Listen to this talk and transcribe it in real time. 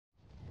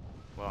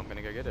Well, I'm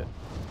gonna go get it.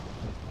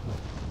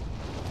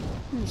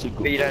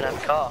 But you don't have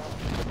a car.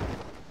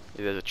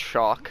 Yeah, there's a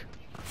truck.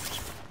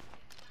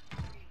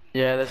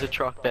 Yeah, there's a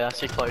truck there.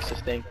 That's your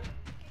closest thing.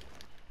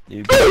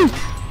 You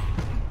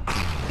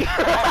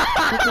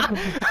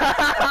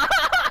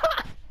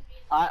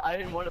I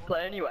didn't want to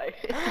play anyway.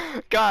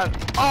 God.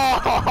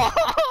 Oh!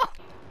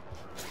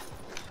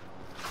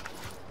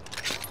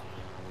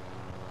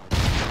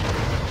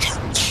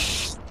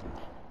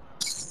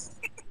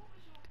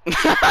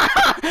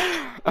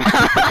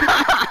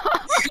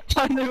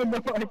 I don't even know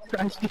why I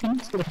crashed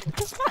into it.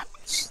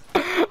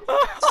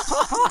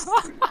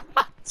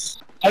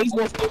 I just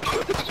lost it.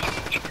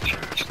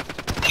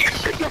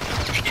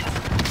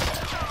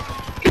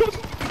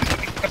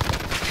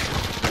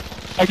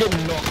 I get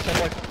knocked at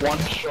like one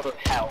shot of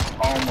health.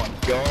 Oh my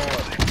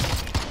god.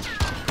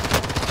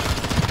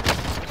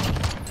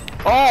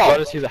 Oh! I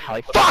just use a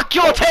helicopter. Fuck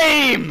your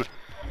team!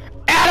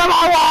 Out of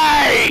my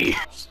way!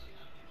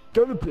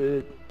 Go to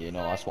bed. You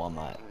know, that's one,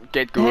 mate.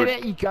 Get How good.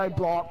 about you go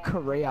block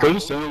Korea? Go to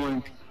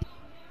Sterling.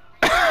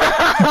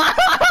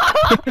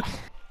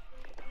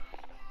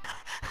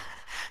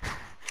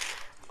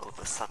 All of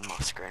a sudden my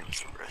screen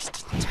was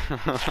arrested.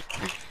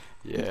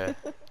 Yeah.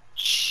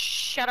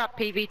 Shut up,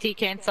 PVT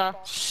cancer.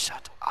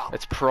 Shut up.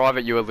 It's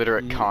private, you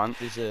illiterate cunt.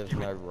 Deserve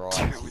no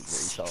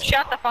rights.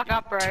 Shut the fuck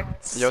up, bro.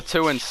 You're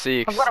 2 and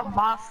 6. I've got a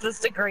master's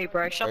degree,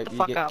 bro. Shut the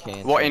fuck up.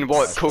 What, in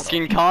what?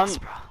 Cooking, cunt?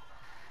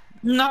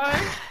 No.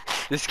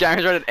 This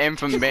game's rated M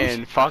for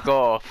men. Fuck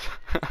off.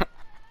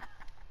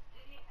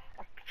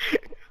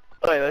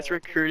 Wait, let's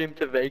recruit him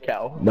to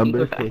VCAL.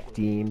 Number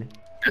 15.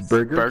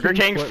 Burger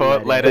King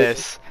foot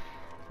lettuce.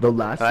 The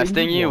last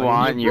thing you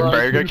want, you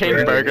Burger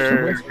King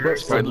burger.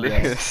 Foot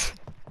lettuce.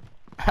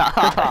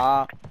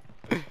 The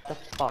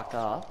fuck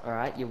up,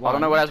 alright? You I don't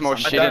know what has more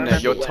shit in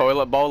it, your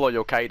toilet bowl or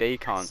your KD,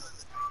 cunt.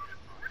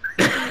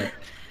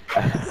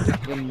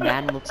 Your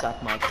man looks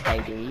up my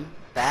KD.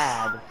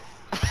 Bad.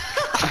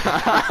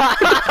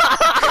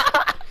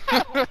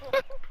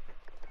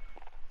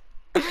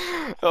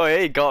 Oh,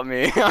 he got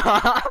me.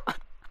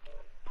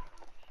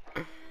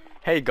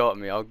 He got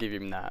me, I'll give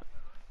him that.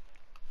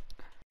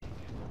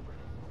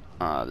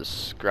 The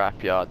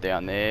scrapyard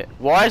down there.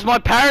 Why is my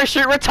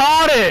parachute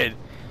retarded?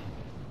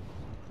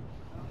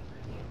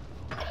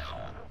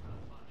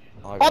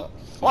 What?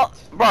 What?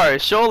 Bro,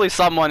 surely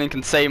someone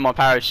can see my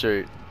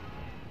parachute.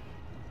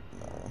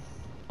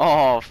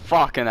 Oh,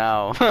 fucking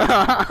hell.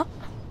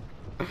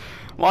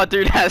 My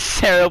dude has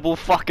cerebral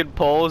fucking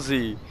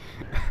palsy.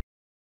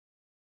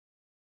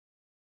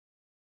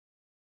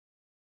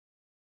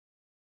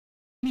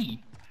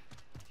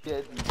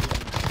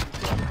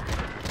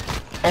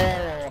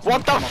 Oh,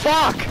 What the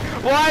fuck?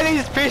 Why are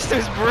these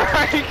pistols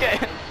breaking?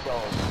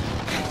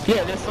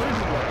 yeah, they're so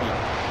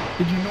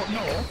lucky. Did you not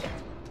know?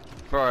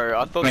 Bro,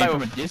 I thought I mean, they from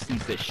were. a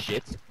distance, they're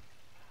shit.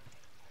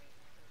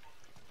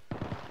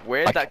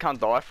 Where did that cunt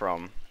die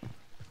from?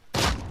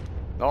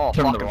 Oh,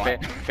 Turn on the fucking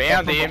right.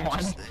 found From him.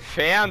 behind.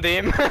 Found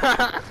him.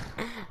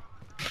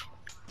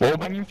 Wall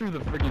banging through the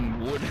friggin'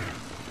 wood.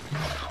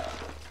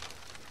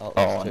 Oh,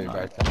 Oh, two no.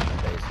 guys coming from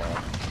base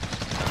side.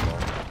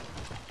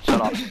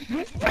 Shut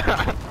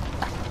up.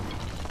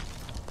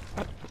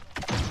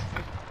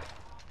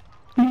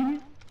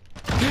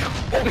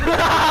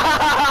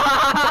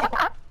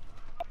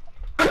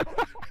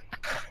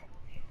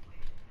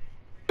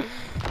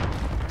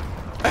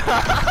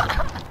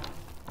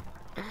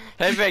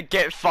 Hey, man,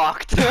 get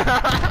fucked.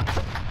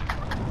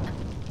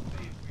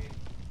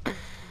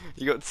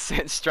 You got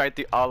sent straight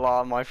to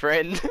Allah, my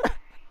friend.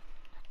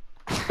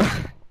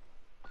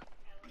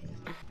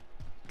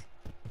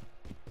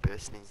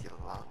 Burst needs your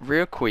alarm.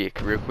 Real quick.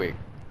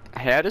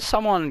 How does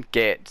someone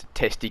get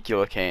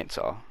testicular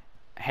cancer?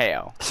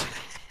 How?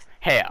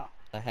 How?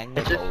 I hang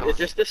It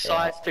just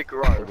decides to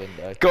grow.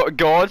 window.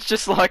 God's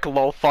just like,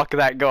 lol, fuck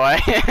that guy.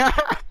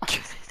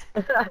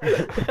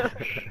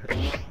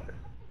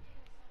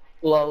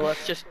 Well,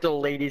 let's just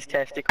delete his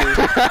testicles.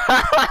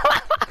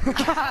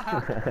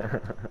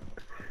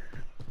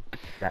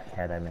 That's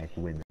how they make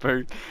window.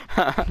 Boo.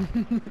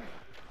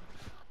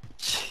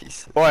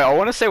 Jesus. Wait, I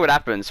want to see what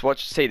happens.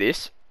 Watch, see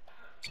this.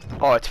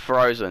 Oh, it's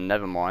frozen.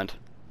 Never mind.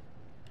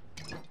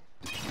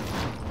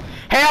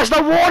 How's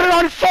the water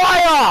on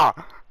fire?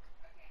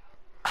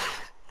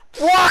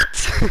 What?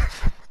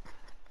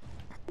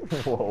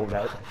 Whoa,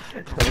 that.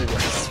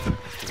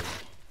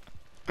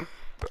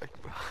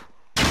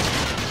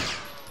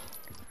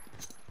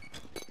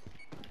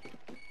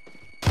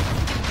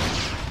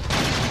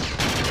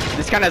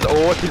 This guy has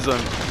autism.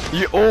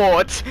 You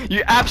ought.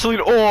 You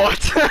absolute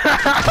ought.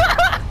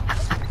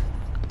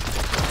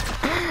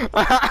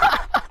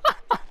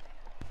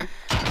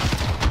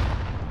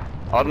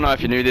 I don't know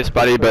if you knew this,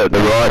 buddy, but the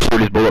riot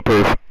shield is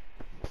bulletproof.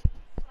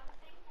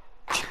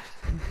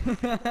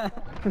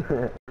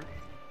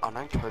 I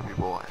know Kobe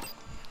Boy.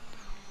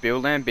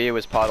 Bill Lambier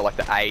was part of like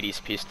the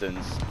 80s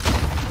Pistons.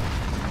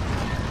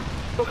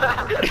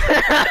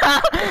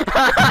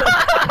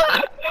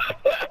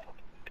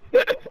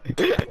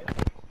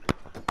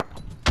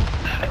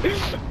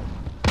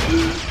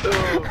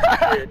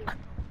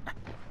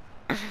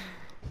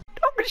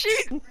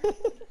 fucking shit!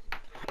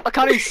 I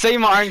can't even see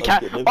my own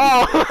cat.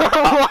 Oh!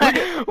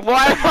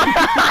 Why am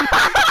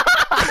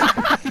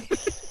I...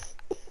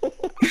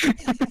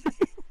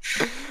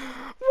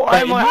 Why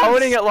am I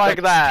holding it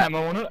like that?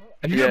 Camo on it?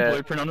 Have you got a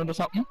blueprint on it or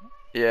something?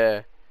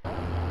 Yeah.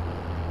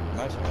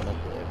 Nice one, that's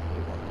it.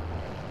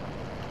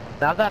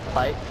 Have that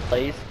plate,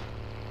 please.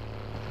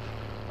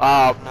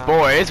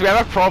 Boys, we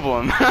have a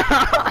problem.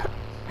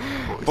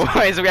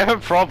 Boys, we have a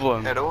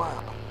problem. How do I?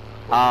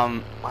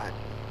 Wait.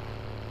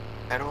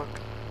 How do I?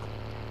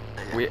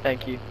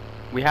 Thank you.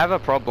 We have a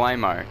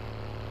problemo.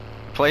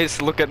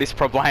 Please look at this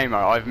problemo.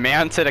 I've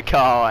mounted a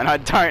car and I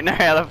don't know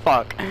how the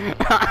fuck.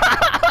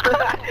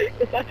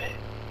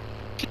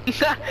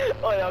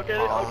 Oh yeah, I'll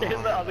get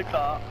in the other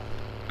car.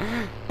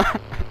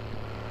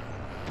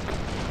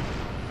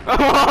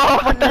 Oh,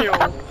 fuck you.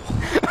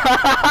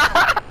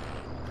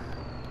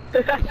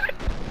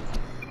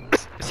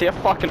 Is he a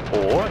fucking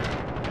ore?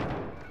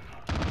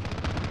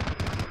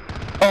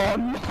 Oh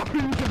no!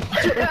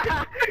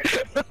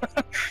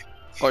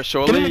 Oh, Get in the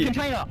surely.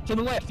 container! To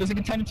the left, there's a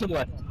container to the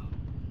left.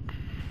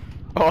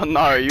 Oh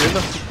no, you in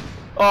the.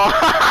 Oh!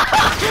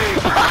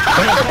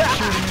 When I stop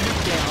shooting, you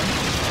look down,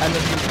 and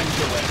there's a container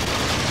to the left.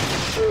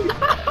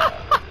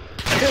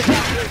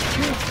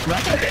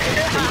 Right?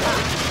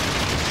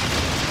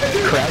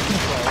 Crowd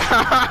control.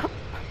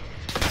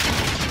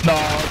 No,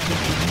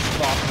 this is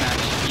fuck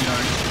match, you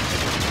know.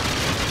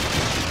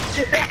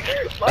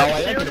 My I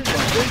shield get a is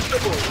point.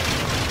 invincible.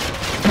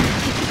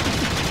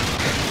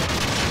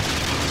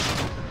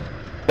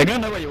 They're gonna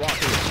know where you are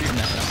because you're shooting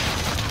at them.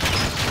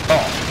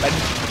 Oh, they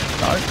just...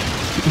 No?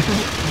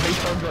 They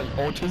sound like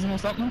autism or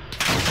something?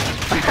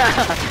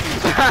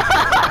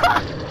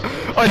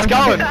 Oh, it's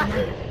going!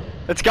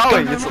 It's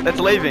going! It's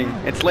leaving!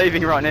 It's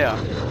leaving right now.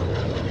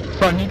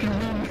 Run, you can win.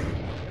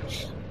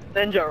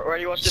 Ninja,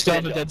 already watched this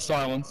Start a ninja. dead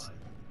silence.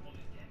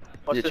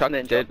 Watch Yeah, this Chuck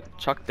ninja.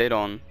 Chuck dead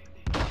on.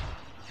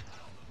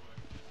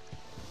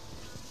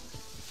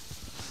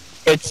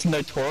 It's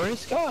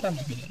notorious? God, I'm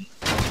kidding.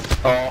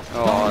 Oh.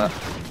 Oh,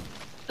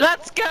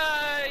 Let's go!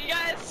 You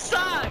guys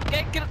suck!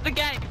 Get good at the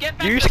game. Get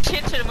back You to the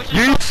kitchen. We should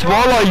you stop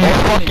swallow, you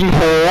talking. fucking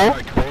whore!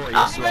 Notorious,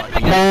 Aren't you meant to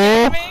be like... good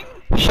at gaming?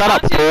 Shut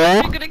up, Aren't you meant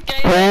to whore! be good at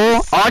Whore!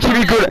 gaming?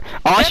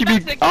 Aren't you be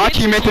good? Aren't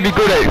you meant to be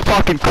good at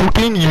fucking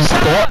cooking? You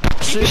thought?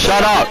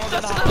 Shut up!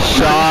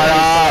 Shut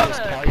up!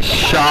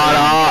 Shut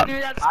up!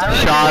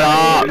 Shut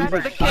up!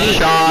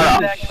 Shut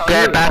up!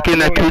 Get back in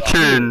the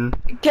kitchen!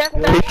 Get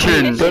back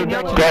Kitchen!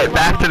 Get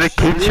back to the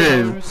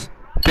kitchen!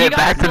 Get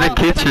back to the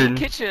kitchen!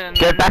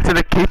 Get back to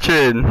the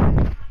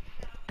kitchen!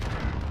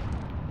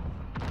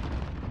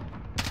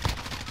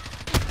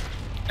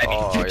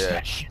 Oh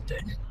yeah.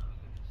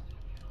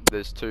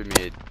 There's two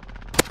mid.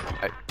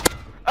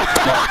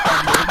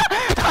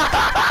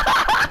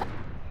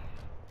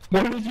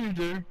 What did you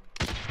do?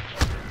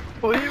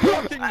 What are you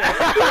watching now?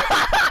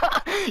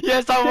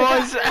 Yes, I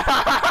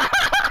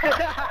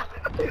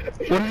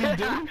What did you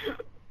do?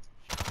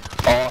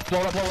 Oh, blow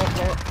it up, blow it up,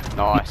 blow it up. was.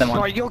 Nice.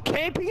 Sorry, you're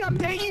camping up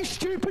there, you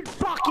stupid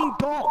fucking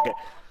dog!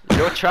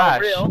 You're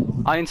trash. real?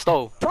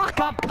 Uninstall. Fuck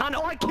up, cunt!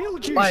 I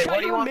killed you! Wait, Shut what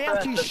do you your want mouth,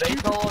 first? you The stupid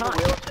VTOL or the cunt!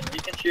 Wilson? You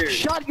can choose.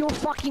 Shut your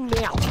fucking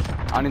mouth!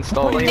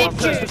 Uninstall. What do you want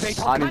Thank first, you. the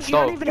VTOL? Cunt, you Uninstall.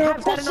 don't even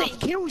have that enough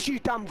kills, you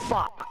dumb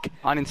fuck!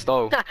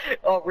 Uninstall.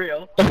 Oh,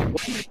 real?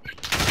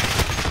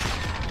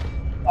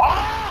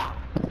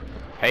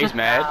 He's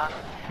mad.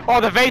 Oh,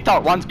 the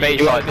VTOL. One's B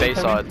side, B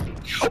side.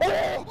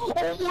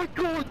 Oh my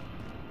god!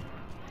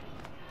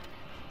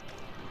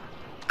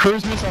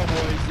 Cruise missile,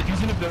 boys. If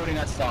he's in a building,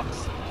 that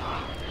sucks.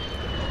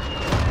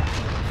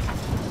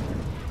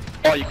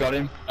 Oh, you got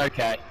him?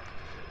 Okay.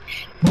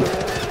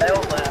 They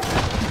all left.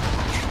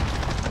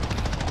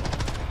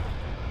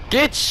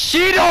 Get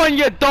shit on,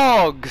 you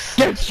dogs!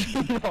 Get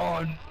shit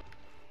on!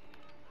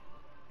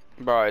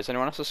 Bro, is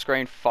anyone else's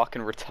screen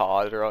fucking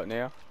retarded right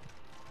now?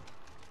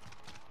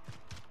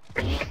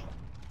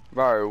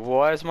 Bro,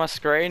 why is my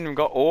screen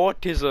got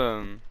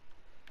autism?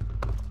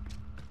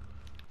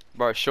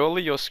 Bro,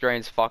 surely your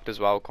screen's fucked as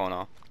well,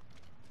 Connor.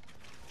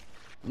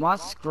 My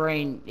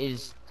screen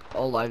is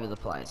all over the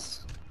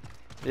place.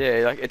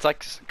 Yeah, like it's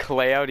like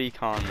cloudy,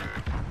 con.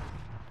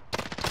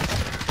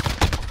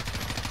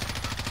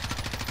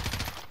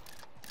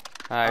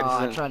 Alright, Oh,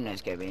 I this is tried no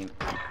scoping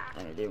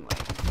and it didn't work.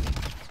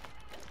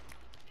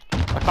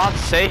 I can't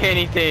see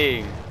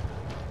anything.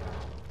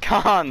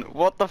 Con,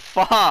 what the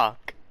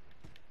fuck?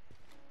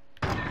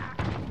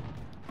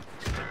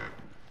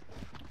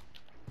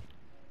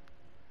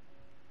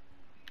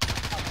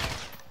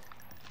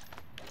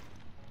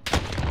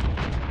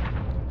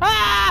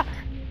 Ah!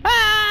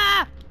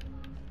 Ah!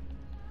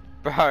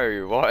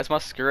 Bro, why is my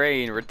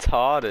screen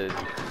retarded?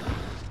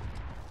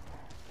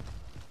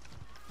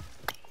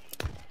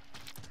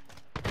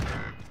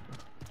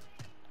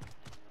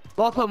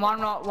 Lachlan,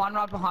 one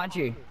right behind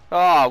you.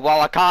 Oh,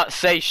 well, I can't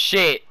see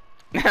shit.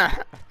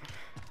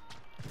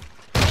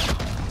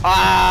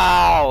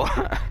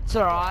 Ow! It's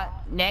alright,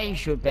 now you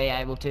should be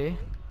able to.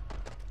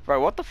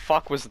 Bro, what the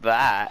fuck was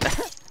that?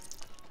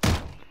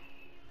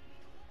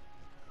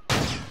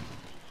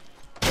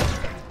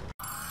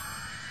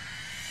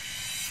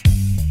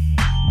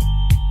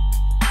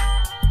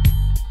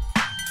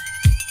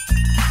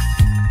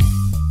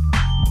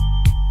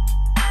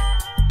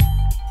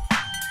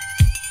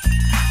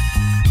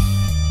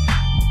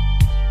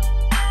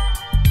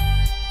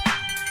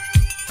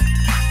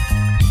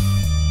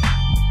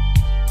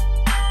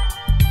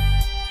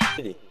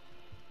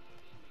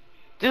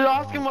 Just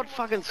ask him what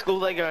fucking school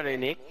they go to,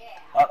 Nick.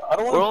 I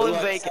don't We're all want in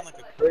to vacant. sound like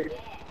a creep.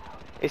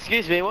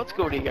 Excuse me, what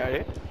school do you go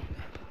to?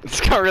 This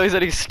guy really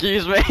said,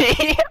 excuse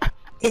me.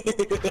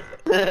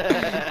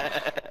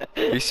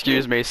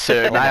 Excuse me,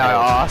 sir. May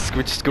I ask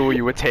which school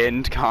you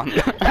attend, cunt?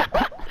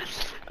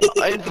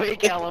 In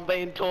VCAL, I'm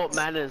being taught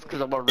manners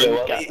because I'm a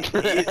rude cut.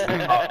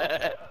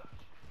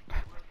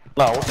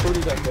 No, what school do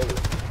you go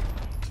to?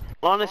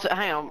 Honestly,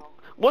 hang on.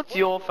 What's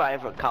your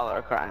favourite colour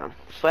of crayon?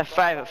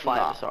 Favourite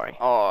flavour, sorry.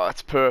 Oh,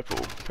 it's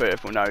purple.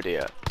 Purple, no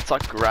dear. It's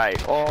like grey.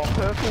 Oh,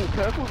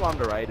 purple's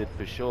underrated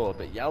for sure,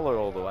 but yellow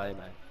all the way,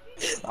 mate.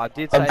 I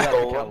did say that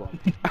to Callum.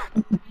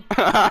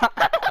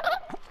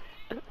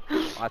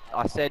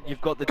 I said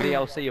you've got the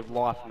DLC of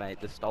life, mate,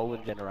 the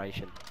stolen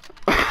generation.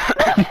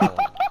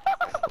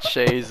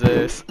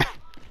 Jesus.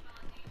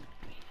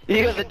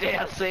 You got the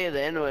DLC of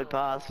the N-word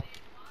pass.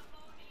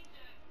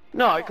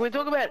 No, can we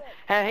talk about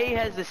how he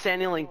has the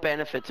Centrelink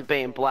benefits of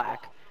being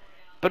black,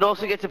 but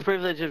also gets the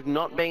privilege of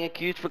not being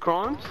accused for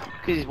crimes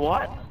because he's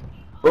white?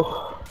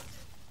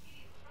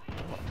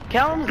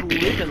 Callum's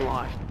living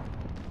life.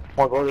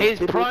 Oh my God, He's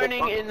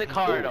proning in the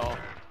corridor.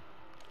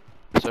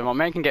 So my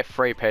man can get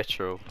free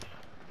petrol.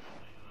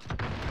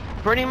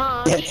 Pretty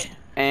much.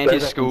 And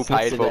his school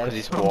paid for because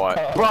he's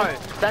white. Bro,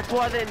 that's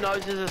why their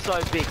noses are so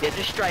big. They're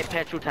just straight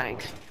petrol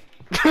tanks.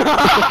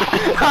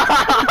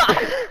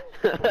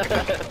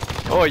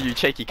 Oh, you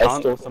cheeky I cunt.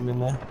 stole some in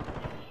there.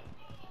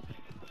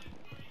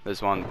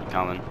 There's one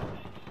coming.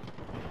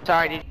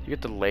 Sorry, did You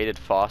get deleted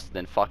faster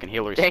than fucking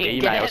Hillary's get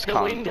emails, out the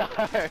cunt. window?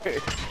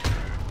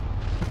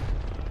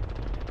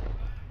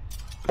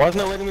 Why isn't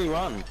it letting me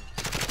run?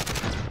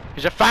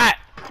 Cause you're fat!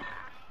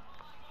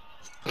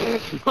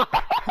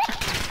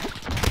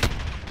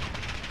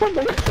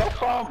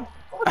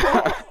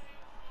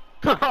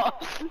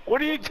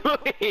 What are you doing?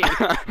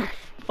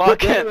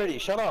 Fuck it. Already,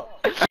 shut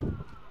up.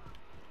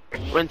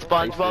 When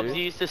SpongeBob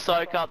used to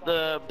soak up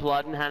the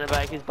blood in Hannah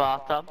Baker's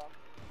bathtub.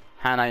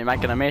 Hannah, you're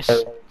making a mess.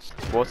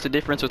 What's the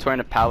difference between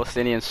a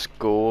Palestinian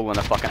school and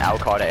a fucking Al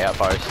Qaeda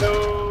outpost?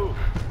 No.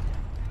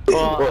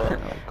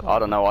 I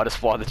don't know, I just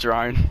fly the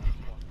drone.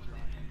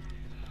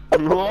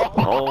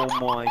 Oh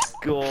my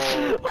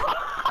god.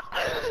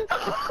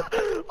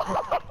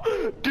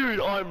 Dude,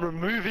 I'm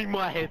removing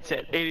my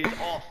headset. It is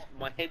off.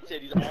 My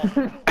headset is off.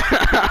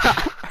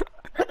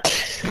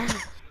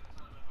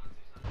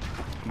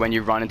 When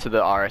you run into the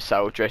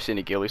RSL dressed in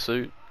a ghillie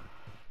suit.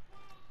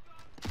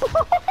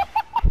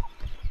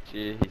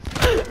 Jeez.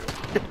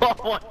 Oh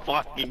my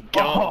fucking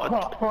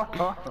god.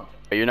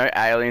 You know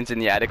Aliens in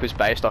the Attic was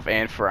based off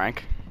Anne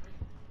Frank?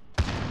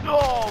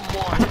 Oh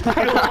my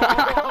god.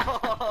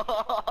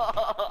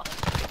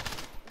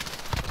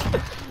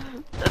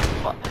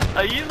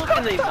 Are you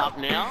looking these up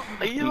now?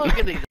 Are you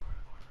looking these up?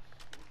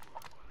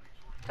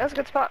 That was a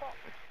good spot.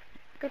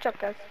 Good job,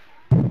 guys.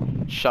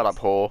 Shut up,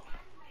 whore.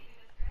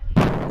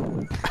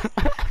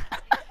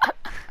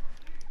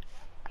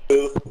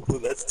 Ooh,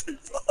 that's too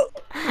far.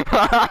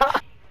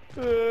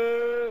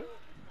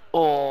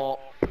 Or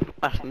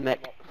that's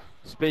neck.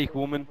 Speak,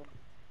 woman.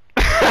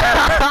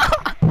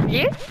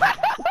 Yes?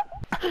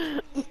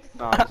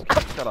 No, just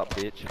kidding. Shut up,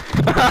 bitch.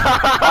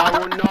 I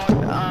will not,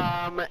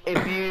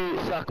 if you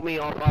suck me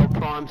off, I'll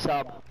prime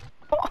sub.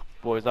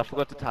 Boys, I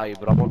forgot to tell you,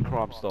 but I'm on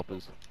Crime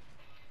Stoppers.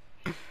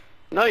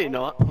 No, you're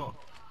not.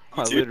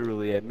 I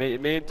literally am.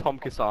 Me and Tom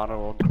Casano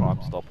are on Crime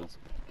Stoppers.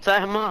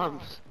 Say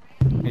mums.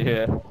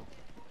 Yeah.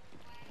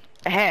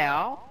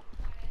 How?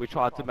 We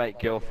tried to make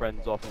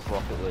girlfriends off of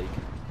Rocket League.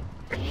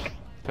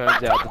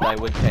 Turns out that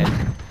they were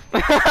 10.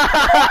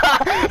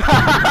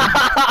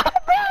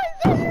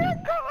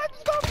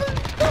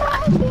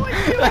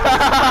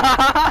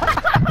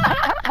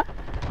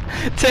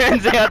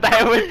 Turns out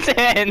they were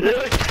 10.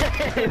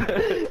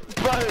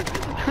 Bro,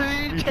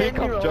 You think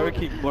I'm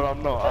joking, but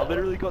I'm not. I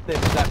literally got their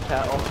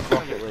Snapchat off of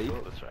Rocket League,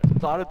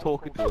 started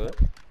talking to her,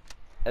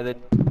 and then,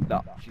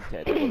 no, she's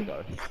 10, I gotta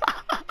go.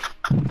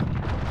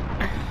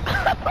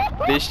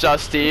 This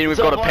just in, we've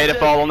got a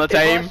pedophile on the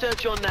team. If I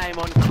search your name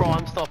on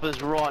Crime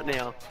Stoppers right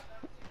now.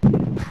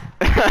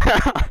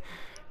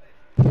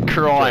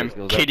 Crime,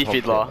 kitty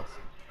fiddler.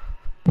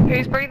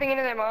 Who's breathing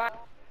into their mic?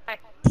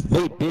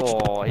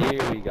 Oh,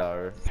 here we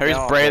go. Who's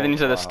breathing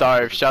into the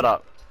stove? Shut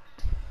up.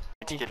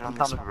 Get on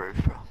this roof,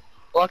 bro.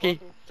 Lucky,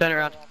 turn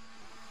around.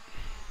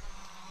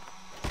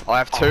 I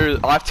have two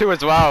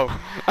as well.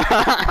 You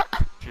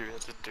have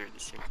to do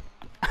this thing.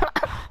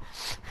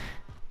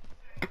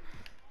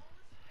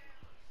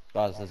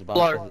 Guys, there's a bunch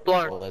Blow, of...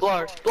 blow, oh, there's-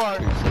 blow, blow.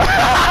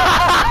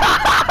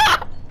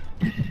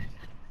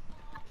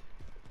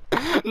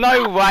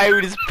 No way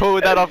we just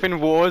pulled that off in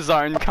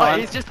Warzone, Oh, cunt.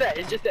 he's just there,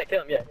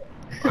 kill him, yeah.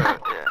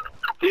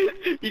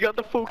 You got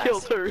the full kill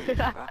too.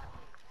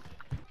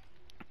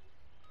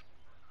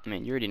 I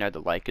mean, you already know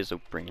the Lakers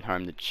will bring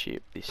home the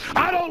chip this year.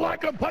 I don't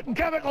like them putting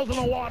chemicals in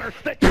the water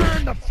that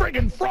turn the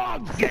friggin'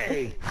 frogs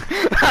gay.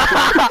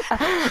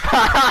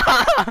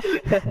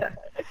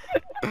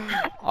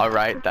 I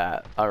rate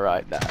that. I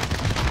rate that.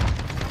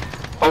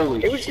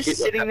 Holy He was just shit,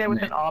 sitting there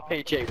with an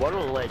happened RPG, what a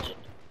legend.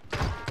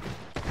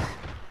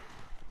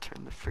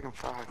 Turn the freaking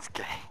frog's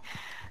gay.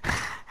 I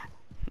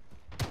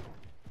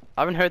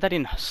haven't heard that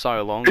in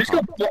so long. Who's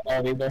Huh? got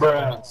on me,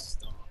 bro?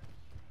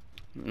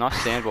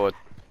 Nice sandboard.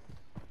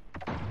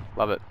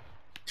 Love it.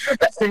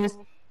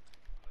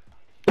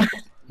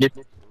 Yep.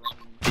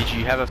 Did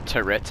you have a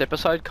Tourette's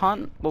episode,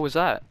 cunt? What was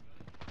that?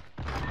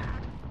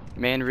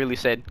 Man really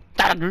said,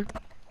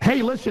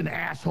 Hey, listen,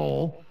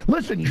 asshole.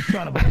 Listen, you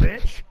son of a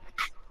bitch.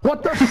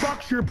 What the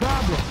fuck's your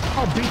problem?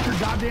 I'll beat your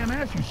goddamn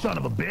ass, you son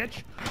of a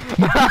bitch.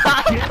 You piece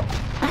of shit.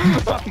 You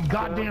fucking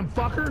goddamn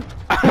fucker.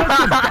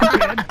 Listen,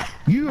 fuckhead.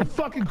 You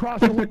fucking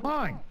crossed the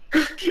line.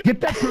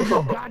 Get that through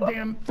your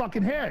goddamn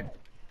fucking head.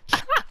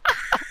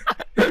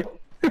 The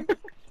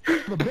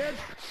bitch.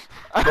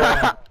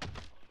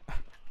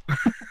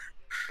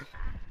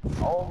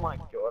 Oh my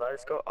god, I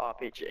just got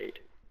RPG'd.